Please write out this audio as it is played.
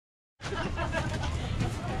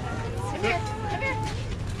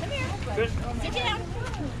Sit down.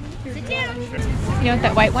 Sit down. You know what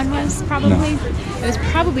that white one was, probably? No. It was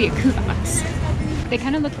probably a kubox. They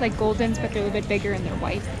kind of look like Goldens, but they're a little bit bigger and they're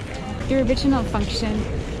white. Their original function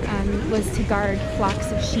was to guard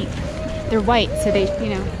flocks of sheep. They're white, so they, you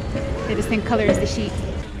know, they the same color as the sheep.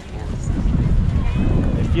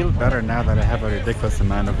 I feel better now that I have a ridiculous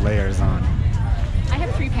amount of layers on. I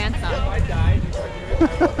have 3 pants on.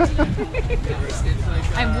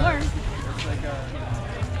 I'm warm.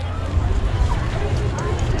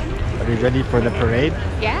 Are you ready for the parade?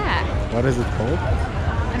 Yeah. What is it called?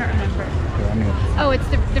 I don't remember. The running of the Oh, it's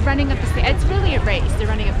the running of the Santa. It's really a race. The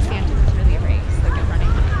running of the Santa is really a race, like a running.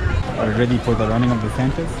 Are you ready for the running of the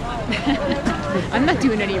Santas? I'm not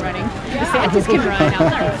doing any running. The Santas can run. I'll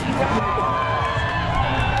not run.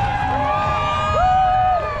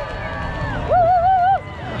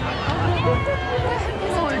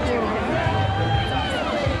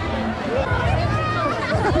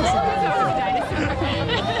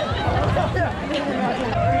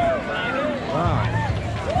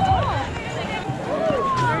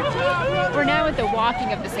 We're now at the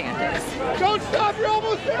walking of the Santas. Don't stop, you're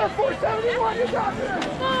almost there, 471, you got there!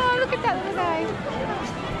 Oh, look at that little guy.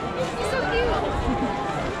 He's so cute.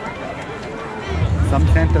 Some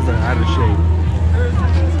Santas are out of shape,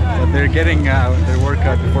 but they're getting their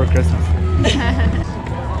workout before Christmas.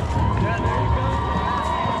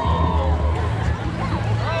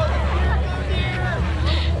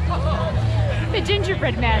 The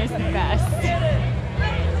gingerbread man is the best.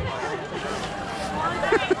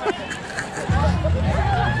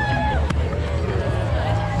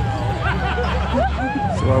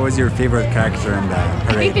 So what was your favorite character in the I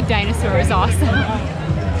parade? think the dinosaur is awesome.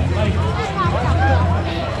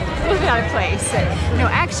 It was out of place. No,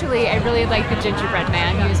 actually, I really like the gingerbread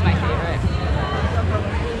man. He was my favorite.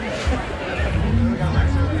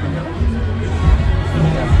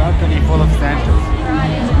 A balcony full of Santas.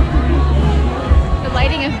 The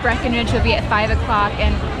lighting of Breckenridge will be at 5 o'clock,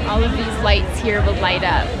 and all of these lights here will light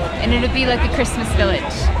up. And it'll be like a Christmas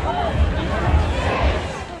village.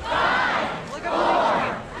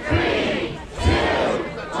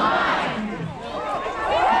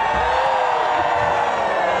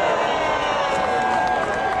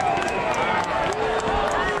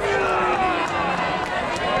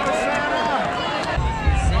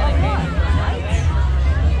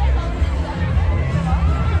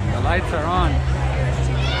 Lights are on. The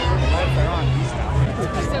lights are on.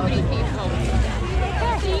 There's so many people.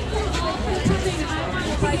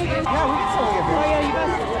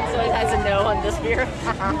 So it has a no on this beer.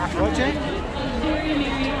 What's it?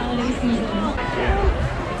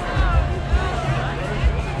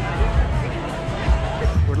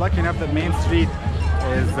 We're lucky enough that Main Street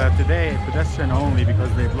is today pedestrian only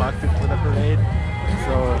because they blocked it for the parade.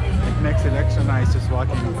 So it makes it extra nice just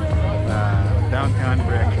walking downtown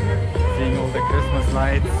Breck, seeing all the Christmas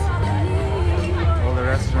lights, all the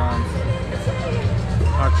restaurants,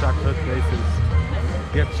 hot chocolate places,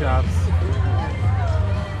 gift shops.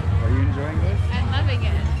 Are you enjoying this? I'm loving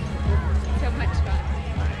it. So much fun.